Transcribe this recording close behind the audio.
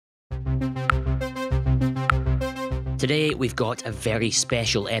Today we've got a very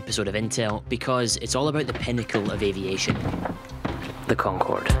special episode of Intel because it's all about the pinnacle of aviation, the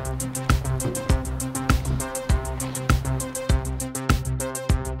Concorde.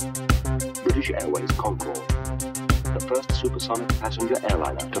 British Airways Concorde, the first supersonic passenger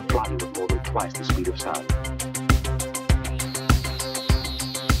airliner to fly with more than twice the speed of sound.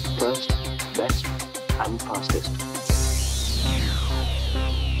 First, best, and fastest.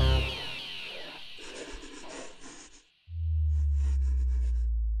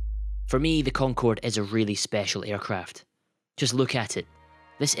 For me, the Concorde is a really special aircraft. Just look at it.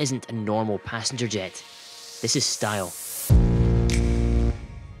 This isn't a normal passenger jet. This is style.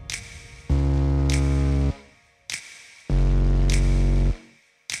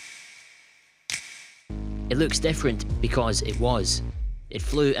 It looks different because it was. It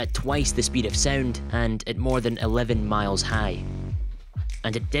flew at twice the speed of sound and at more than 11 miles high.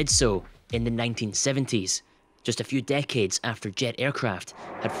 And it did so in the 1970s, just a few decades after jet aircraft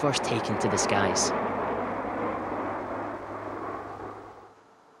had first taken to the skies.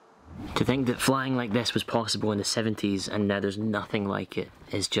 To think that flying like this was possible in the 70s and now there's nothing like it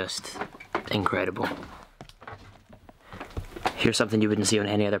is just incredible. Here's something you wouldn't see on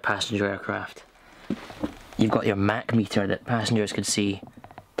any other passenger aircraft. You've got your Mach meter that passengers could see,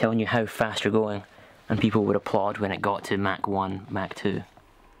 telling you how fast you're going, and people would applaud when it got to Mach 1, Mach 2.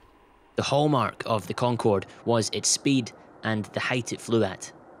 The hallmark of the Concorde was its speed and the height it flew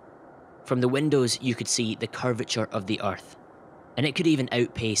at. From the windows you could see the curvature of the Earth, and it could even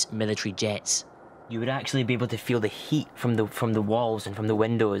outpace military jets. You would actually be able to feel the heat from the walls and from the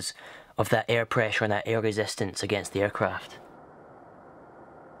windows of that air pressure and that air resistance against the aircraft.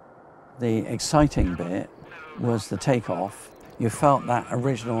 The exciting bit was the takeoff. You felt that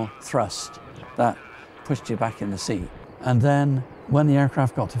original thrust that pushed you back in the seat. And then when the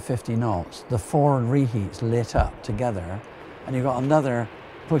aircraft got to 50 knots, the forward reheats lit up together and you got another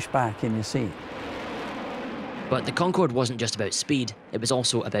push back in your seat. But the Concorde wasn't just about speed, it was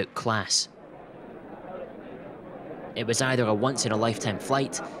also about class. It was either a once-in-a-lifetime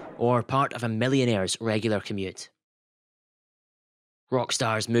flight or part of a millionaire's regular commute. Rock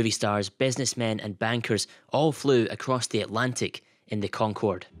stars, movie stars, businessmen and bankers all flew across the Atlantic in the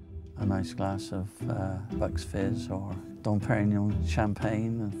Concorde. A nice glass of Bucks Fizz or Dom Perignon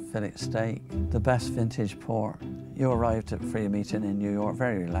champagne and fillet steak. The best vintage port. You arrived at free meeting in New York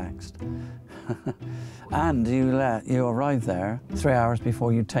very relaxed. And you arrived there 3 hours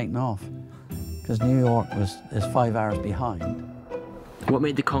before you'd taken off, because New York is 5 hours behind. What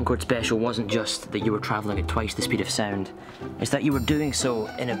made the Concorde special wasn't just that you were travelling at twice the speed of sound, it's that you were doing so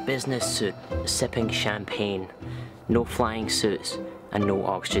in a business suit, sipping champagne, no flying suits and no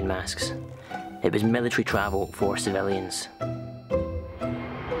oxygen masks. It was military travel for civilians.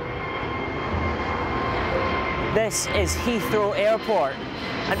 This is Heathrow Airport,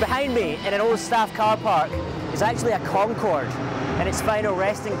 and behind me in an old staff car park is actually a Concorde in its final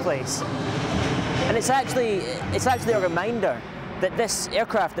resting place. And it's actually a reminder that this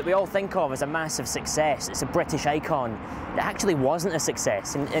aircraft that we all think of as a massive success, it's a British icon, it actually wasn't a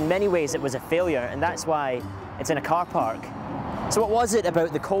success. In many ways it was a failure, and that's why it's in a car park. So what was it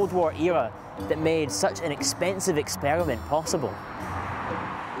about the Cold War era that made such an expensive experiment possible?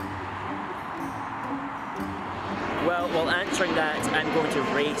 Well, while answering that, I'm going to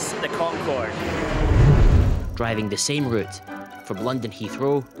race the Concorde. Driving the same route from London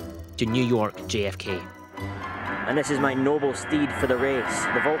Heathrow to New York JFK. And this is my noble steed for the race,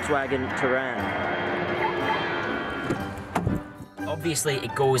 the Volkswagen Touran. Obviously,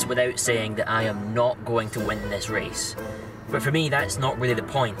 it goes without saying that I am not going to win this race. But for me, that's not really the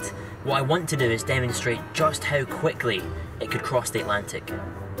point. What I want to do is demonstrate just how quickly it could cross the Atlantic.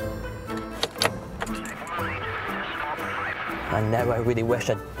 And now I really wish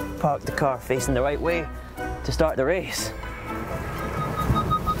I'd parked the car facing the right way to start the race.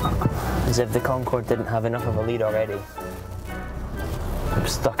 As if the Concorde didn't have enough of a lead already. I'm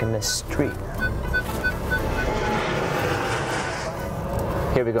stuck in this street.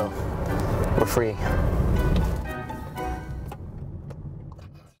 Here we go. We're free.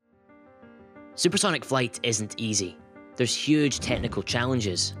 Supersonic flight isn't easy. There's huge technical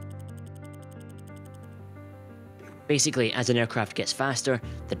challenges. Basically, as an aircraft gets faster,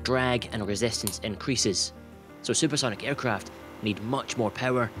 the drag and resistance increases. So supersonic aircraft need much more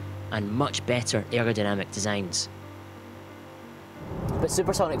power and much better aerodynamic designs. But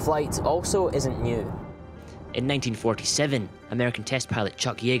supersonic flight also isn't new. In 1947, American test pilot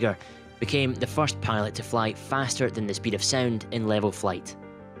Chuck Yeager became the first pilot to fly faster than the speed of sound in level flight.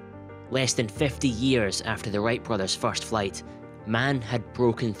 Less than 50 years after the Wright brothers' first flight, man had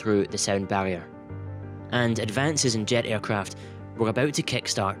broken through the sound barrier. and advances in jet aircraft were about to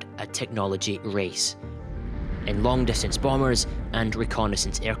kickstart a technology race in long-distance bombers and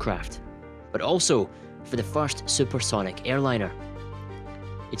reconnaissance aircraft, but also for the first supersonic airliner.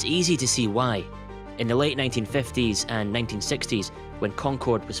 It's easy to see why. In the late 1950s and 1960s, when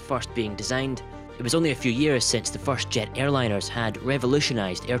Concorde was first being designed, it was only a few years since the first jet airliners had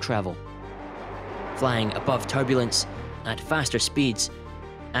revolutionised air travel. Flying above turbulence, at faster speeds,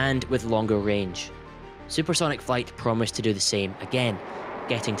 and with longer range. Supersonic flight promised to do the same again,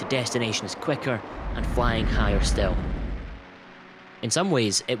 getting to destinations quicker and flying higher still. In some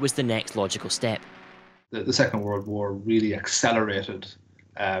ways, it was the next logical step. The Second World War really accelerated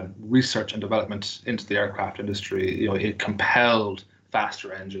research and development into the aircraft industry. It compelled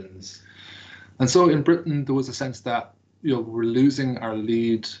faster engines. And so in Britain, there was a sense that we're losing our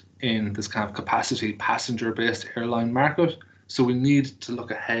lead in this kind of capacity passenger-based airline market. So we need to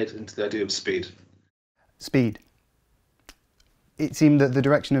look ahead into the idea of speed. Speed. It seemed that the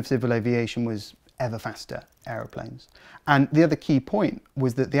direction of civil aviation was ever faster aeroplanes. And the other key point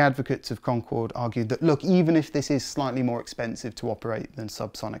was that the advocates of Concorde argued that, look, even if this is slightly more expensive to operate than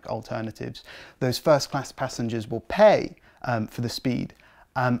subsonic alternatives, those first-class passengers will pay for the speed,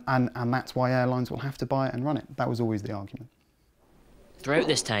 and that's why airlines will have to buy it and run it. That was always the argument. Throughout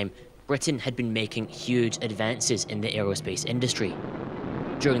this time, Britain had been making huge advances in the aerospace industry.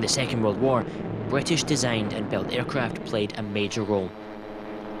 During the Second World War, British designed and built aircraft played a major role,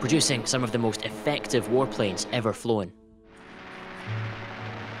 producing some of the most effective warplanes ever flown.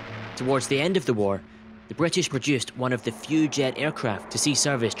 Towards the end of the war, the British produced one of the few jet aircraft to see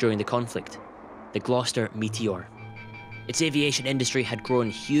service during the conflict, the Gloucester Meteor. Its aviation industry had grown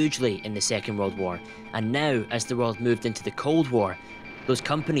hugely in the Second World War, and now, as the world moved into the Cold War, those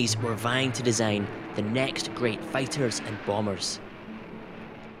companies were vying to design the next great fighters and bombers.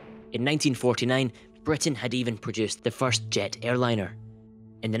 In 1949, Britain had even produced the first jet airliner.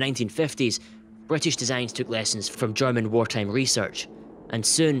 In the 1950s, British designs took lessons from German wartime research, and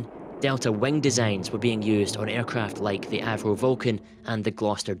soon, Delta wing designs were being used on aircraft like the Avro Vulcan and the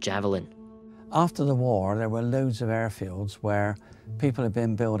Gloucester Javelin. After the war, there were loads of airfields where people had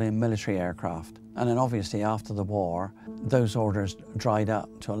been building military aircraft. And then obviously after the war, those orders dried up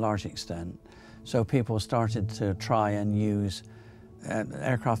to a large extent. So people started to try and use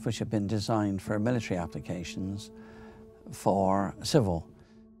aircraft which had been designed for military applications for civil.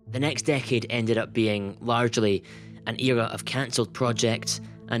 The next decade ended up being largely an era of cancelled projects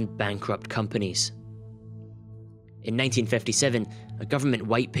and bankrupt companies. In 1957, a government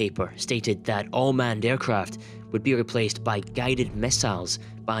white paper stated that all manned aircraft would be replaced by guided missiles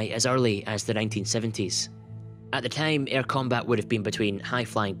by as early as the 1970s. At the time, air combat would have been between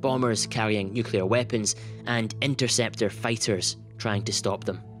high-flying bombers carrying nuclear weapons and interceptor fighters trying to stop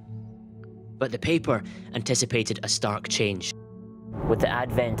them. But the paper anticipated a stark change. With the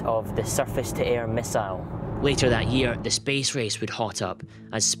advent of the surface-to-air missile. Later that year, the space race would hot up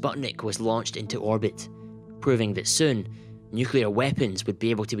as Sputnik was launched into orbit, proving that soon, nuclear weapons would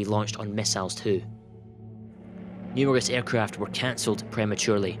be able to be launched on missiles too. Numerous aircraft were cancelled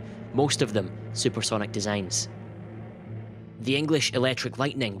prematurely, most of them supersonic designs. The English Electric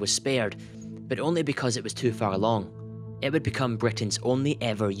Lightning was spared, but only because it was too far along. It would become Britain's only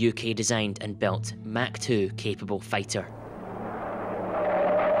ever UK-designed and built Mach 2 capable fighter.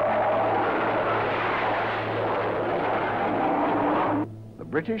 The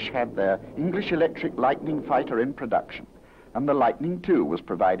British had their English Electric Lightning fighter in production, and the Lightning II was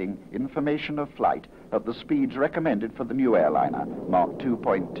providing information of flight at the speeds recommended for the new airliner, Mach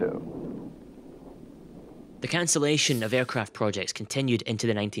 2.2. The cancellation of aircraft projects continued into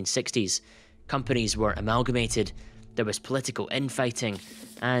the 1960s. Companies were amalgamated, there was political infighting,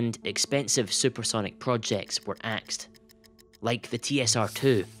 and expensive supersonic projects were axed. Like the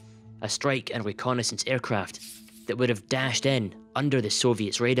TSR-2, a strike and reconnaissance aircraft that would have dashed in under the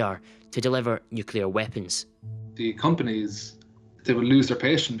Soviets' radar to deliver nuclear weapons. The companies, they would lose their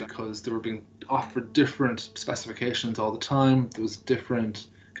patience because they were being offered different specifications all the time. There was different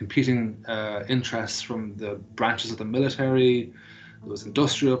competing interests from the branches of the military. There was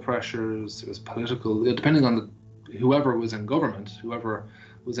industrial pressures, there was political, depending on whoever was in government, whoever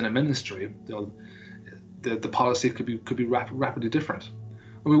was in a ministry, the policy could be rapidly different.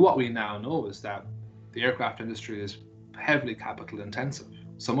 I mean, what we now know is that the aircraft industry is heavily capital intensive,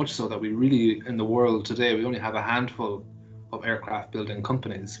 so much so that we really, in the world today, we only have a handful of aircraft building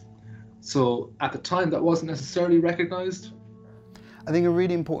companies. So at the time, that wasn't necessarily recognized. I think a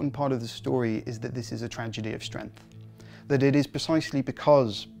really important part of the story is that this is a tragedy of strength. That it is precisely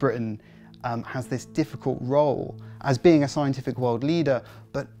because Britain has this difficult role as being a scientific world leader,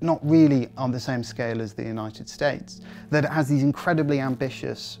 but not really on the same scale as the United States. That it has these incredibly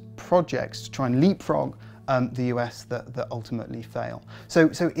ambitious projects to try and leapfrog the US that ultimately fail. So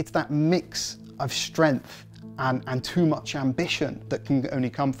it's that mix of strength and too much ambition that can only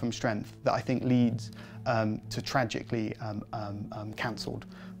come from strength that I think leads to tragically cancelled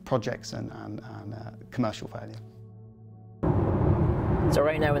projects and commercial failure. So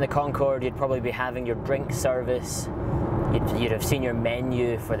right now in the Concorde, you'd probably be having your drink service. You'd have seen your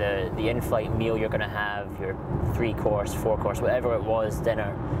menu for the in-flight meal you're going to have, your 3-course, 4-course, whatever it was,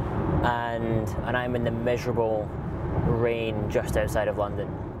 dinner. And I'm in the miserable rain just outside of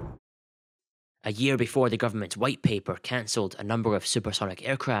London. A year before the government's white paper cancelled a number of supersonic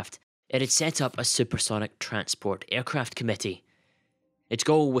aircraft, it had set up a Supersonic Transport Aircraft Committee. Its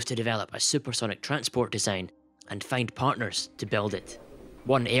goal was to develop a supersonic transport design and find partners to build it.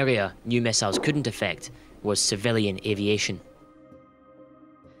 One area new missiles couldn't affect was civilian aviation.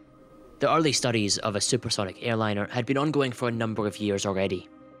 The early studies of a supersonic airliner had been ongoing for a number of years already.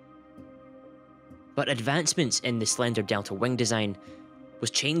 But advancements in the slender delta wing design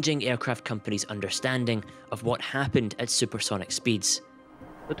was changing aircraft companies' understanding of what happened at supersonic speeds.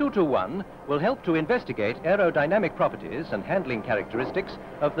 The 221 will help to investigate aerodynamic properties and handling characteristics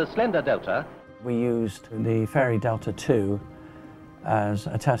of the slender delta. We used the Ferry Delta II as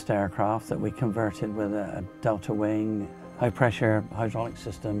a test aircraft that we converted with a delta wing, high pressure hydraulic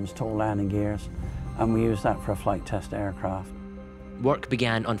systems, tall landing gears, and we used that for a flight test aircraft. Work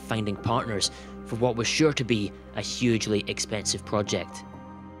began on finding partners for what was sure to be a hugely expensive project.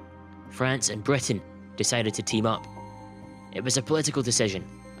 France and Britain decided to team up. It was a political decision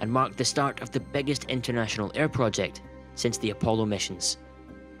and marked the start of the biggest international air project since the Apollo missions.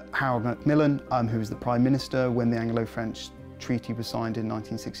 Harold Macmillan, who was the Prime Minister when the Anglo-French Treaty was signed in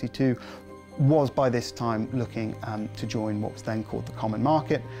 1962, was by this time looking to join what was then called the Common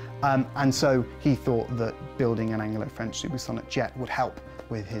Market, and so he thought that building an Anglo-French supersonic jet would help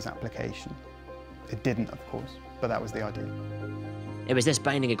with his application. It didn't, of course, but that was the idea. It was this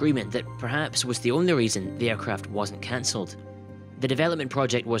binding agreement that perhaps was the only reason the aircraft wasn't cancelled. The development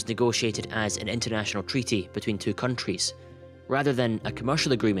project was negotiated as an international treaty between two countries, rather than a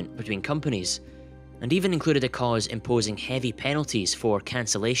commercial agreement between companies, and even included a clause imposing heavy penalties for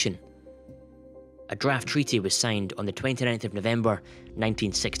cancellation. A draft treaty was signed on the 29th of November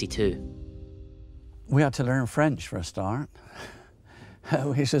 1962. We had to learn French for a start,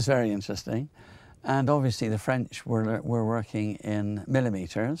 which was very interesting. And obviously the French were working in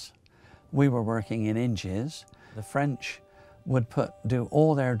millimeters, we were working in inches. The French would do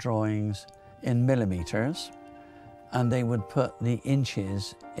all their drawings in millimeters, and they would put the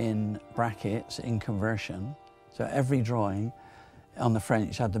inches in brackets in conversion. So every drawing on the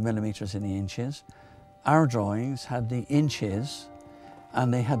French had the millimeters and the inches. Our drawings had the inches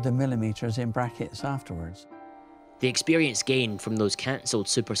and they had the millimeters in brackets afterwards. The experience gained from those cancelled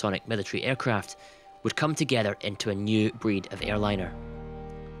supersonic military aircraft would come together into a new breed of airliner.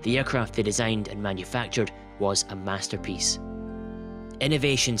 The aircraft they designed and manufactured was a masterpiece.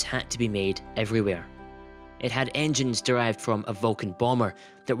 Innovations had to be made everywhere. It had engines derived from a Vulcan bomber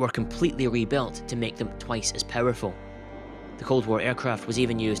that were completely rebuilt to make them twice as powerful. The Cold War aircraft was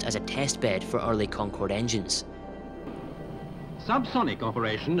even used as a test bed for early Concorde engines. Subsonic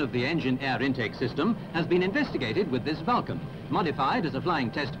operation of the engine air intake system has been investigated with this Vulcan, modified as a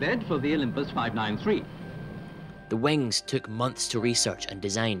flying test bed for the Olympus 593. The wings took months to research and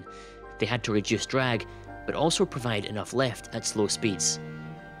design. They had to reduce drag, but also provide enough lift at slow speeds.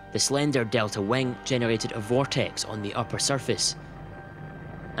 The slender delta wing generated a vortex on the upper surface.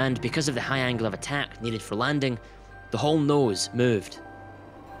 And because of the high angle of attack needed for landing, the whole nose moved.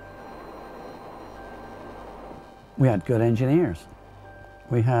 We had good engineers.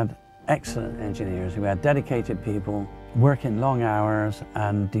 We had excellent engineers. We had dedicated people working long hours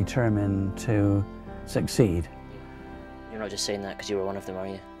and determined to succeed. You're not just saying that because you were one of them, are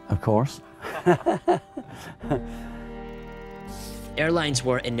you? Of course. Airlines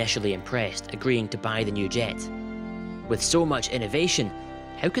were initially impressed, agreeing to buy the new jet. With so much innovation,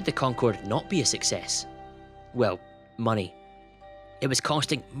 how could the Concorde not be a success? Well, money. It was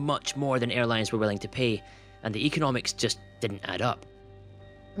costing much more than airlines were willing to pay, and the economics just didn't add up.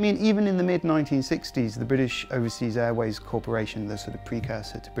 I mean, even in the mid-1960s, the British Overseas Airways Corporation, the sort of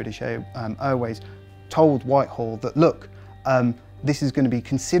precursor to British Airways, told Whitehall that, look, this is going to be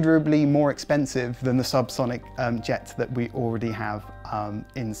considerably more expensive than the subsonic jets that we already have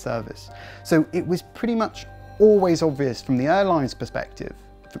in service. So it was pretty much always obvious from the airline's perspective,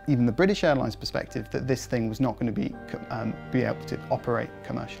 even the British Airlines perspective, that this thing was not going to be able to operate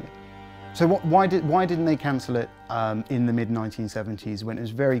commercially. So why didn't they cancel it in the mid-1970s when it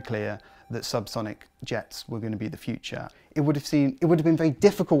was very clear that subsonic jets were going to be the future? It would have been very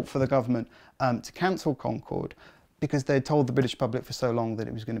difficult for the government to cancel Concorde because they had told the British public for so long that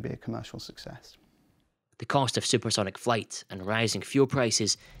it was going to be a commercial success. The cost of supersonic flight and rising fuel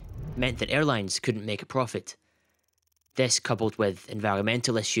prices meant that airlines couldn't make a profit. This, coupled with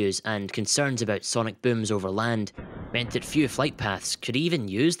environmental issues and concerns about sonic booms over land, meant that few flight paths could even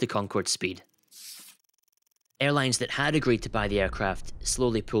use the Concorde's speed. Airlines that had agreed to buy the aircraft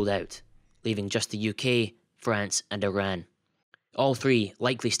slowly pulled out, leaving just the UK, France and Iran. All three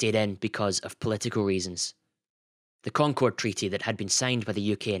likely stayed in because of political reasons. The Concorde Treaty that had been signed by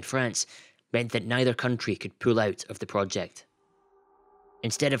the UK and France meant that neither country could pull out of the project.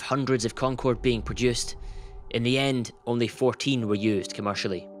 Instead of hundreds of Concorde being produced, in the end, only 14 were used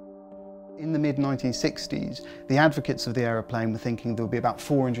commercially. In the mid-1960s, the advocates of the aeroplane were thinking there would be about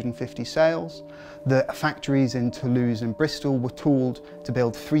 450 sales. The factories in Toulouse and Bristol were tooled to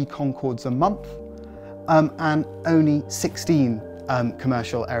build 3 Concordes a month, and only 16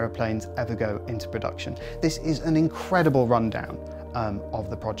 commercial aeroplanes ever go into production. This is an incredible rundown of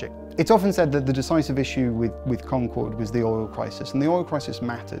the project. It's often said that the decisive issue with Concorde was the oil crisis, and the oil crisis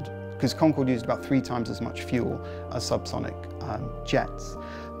mattered because Concorde used about 3 times as much fuel as subsonic jets.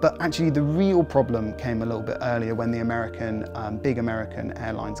 But actually the real problem came a little bit earlier when the big American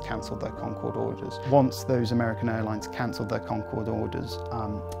airlines cancelled their Concorde orders. Once those American airlines cancelled their Concorde orders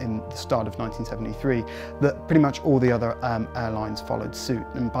in the start of 1973, that pretty much all the other airlines followed suit.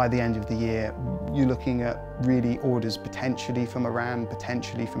 And by the end of the year, you're looking at really orders potentially from Iran,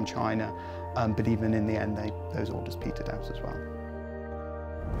 potentially from China, but even in the end, those orders petered out as well.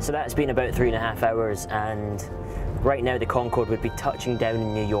 So that's been about 3.5 hours, and right now the Concorde would be touching down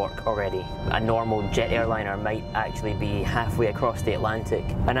in New York already. A normal jet airliner might actually be halfway across the Atlantic.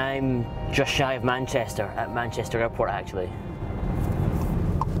 And I'm just shy of Manchester, at Manchester Airport actually.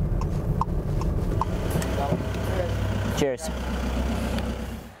 Cheers.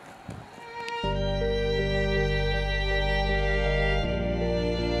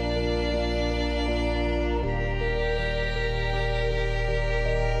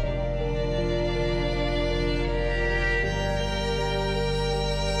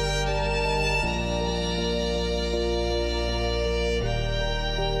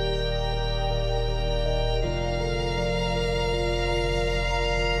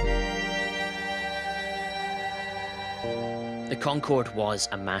 The Concorde was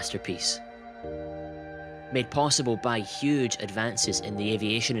a masterpiece, made possible by huge advances in the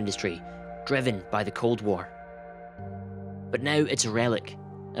aviation industry, driven by the Cold War. But now it's a relic,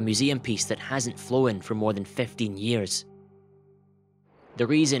 a museum piece that hasn't flown for more than 15 years. The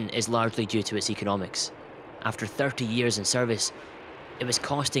reason is largely due to its economics. After 30 years in service, it was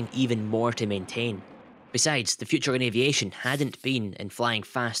costing even more to maintain. Besides, the future in aviation hadn't been in flying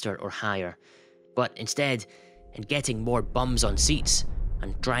faster or higher, but instead in getting more bums on seats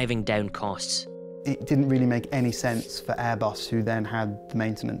and driving down costs. It didn't really make any sense for Airbus, who then had the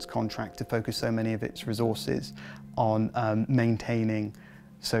maintenance contract, to focus so many of its resources on maintaining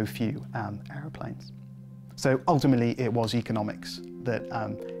so few aeroplanes. So ultimately it was economics that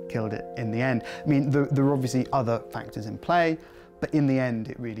killed it in the end. I mean, there were obviously other factors in play, but in the end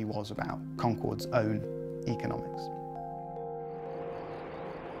it really was about Concorde's own economics.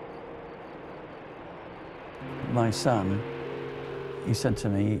 My son, he said to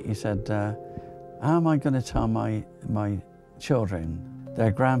me, he said, how am I going to tell my children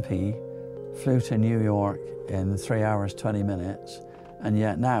their grandpa flew to New York in 3 hours, 20 minutes, and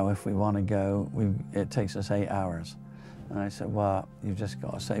yet now if we want to go, it takes us 8 hours. And I said, well, you've just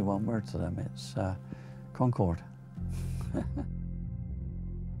got to say one word to them, it's Concorde.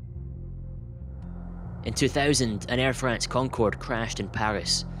 In 2000, an Air France Concorde crashed in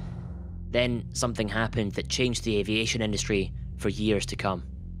Paris. Then something happened that changed the aviation industry for years to come.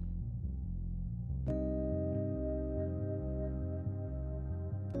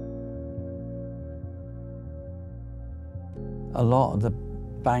 A lot of the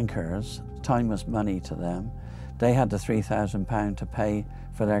bankers, time was money to them. They had the £3,000 to pay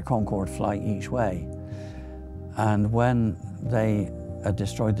for their Concorde flight each way. And when they had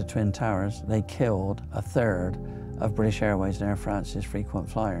destroyed the Twin Towers, they killed 1/3 of British Airways and Air France's frequent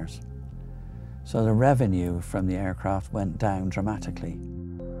flyers. So the revenue from the aircraft went down dramatically.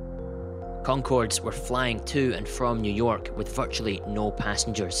 Concordes were flying to and from New York with virtually no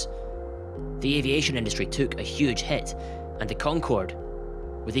passengers. The aviation industry took a huge hit, and the Concorde,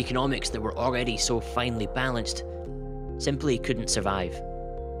 with economics that were already so finely balanced, simply couldn't survive.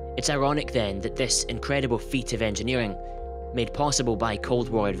 It's ironic then that this incredible feat of engineering made possible by Cold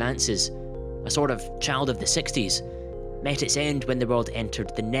War advances, a sort of child of the 60s, met its end when the world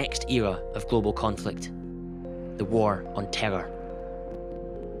entered the next era of global conflict, the War on Terror.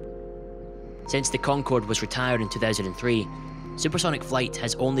 Since the Concorde was retired in 2003, supersonic flight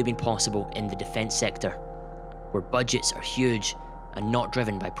has only been possible in the defence sector, where budgets are huge and not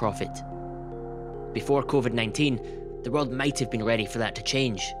driven by profit. Before COVID-19, the world might have been ready for that to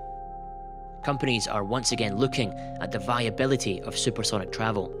change. Companies are once again looking at the viability of supersonic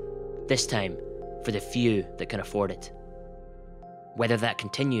travel, this time for the few that can afford it. Whether that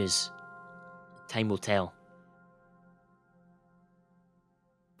continues, time will tell.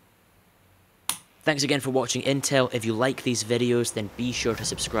 Thanks again for watching Intel. If you like these videos, then be sure to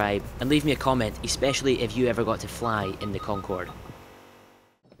subscribe and leave me a comment, especially if you ever got to fly in the Concorde.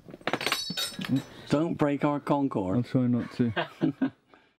 Don't break our Concorde. I'll try not to.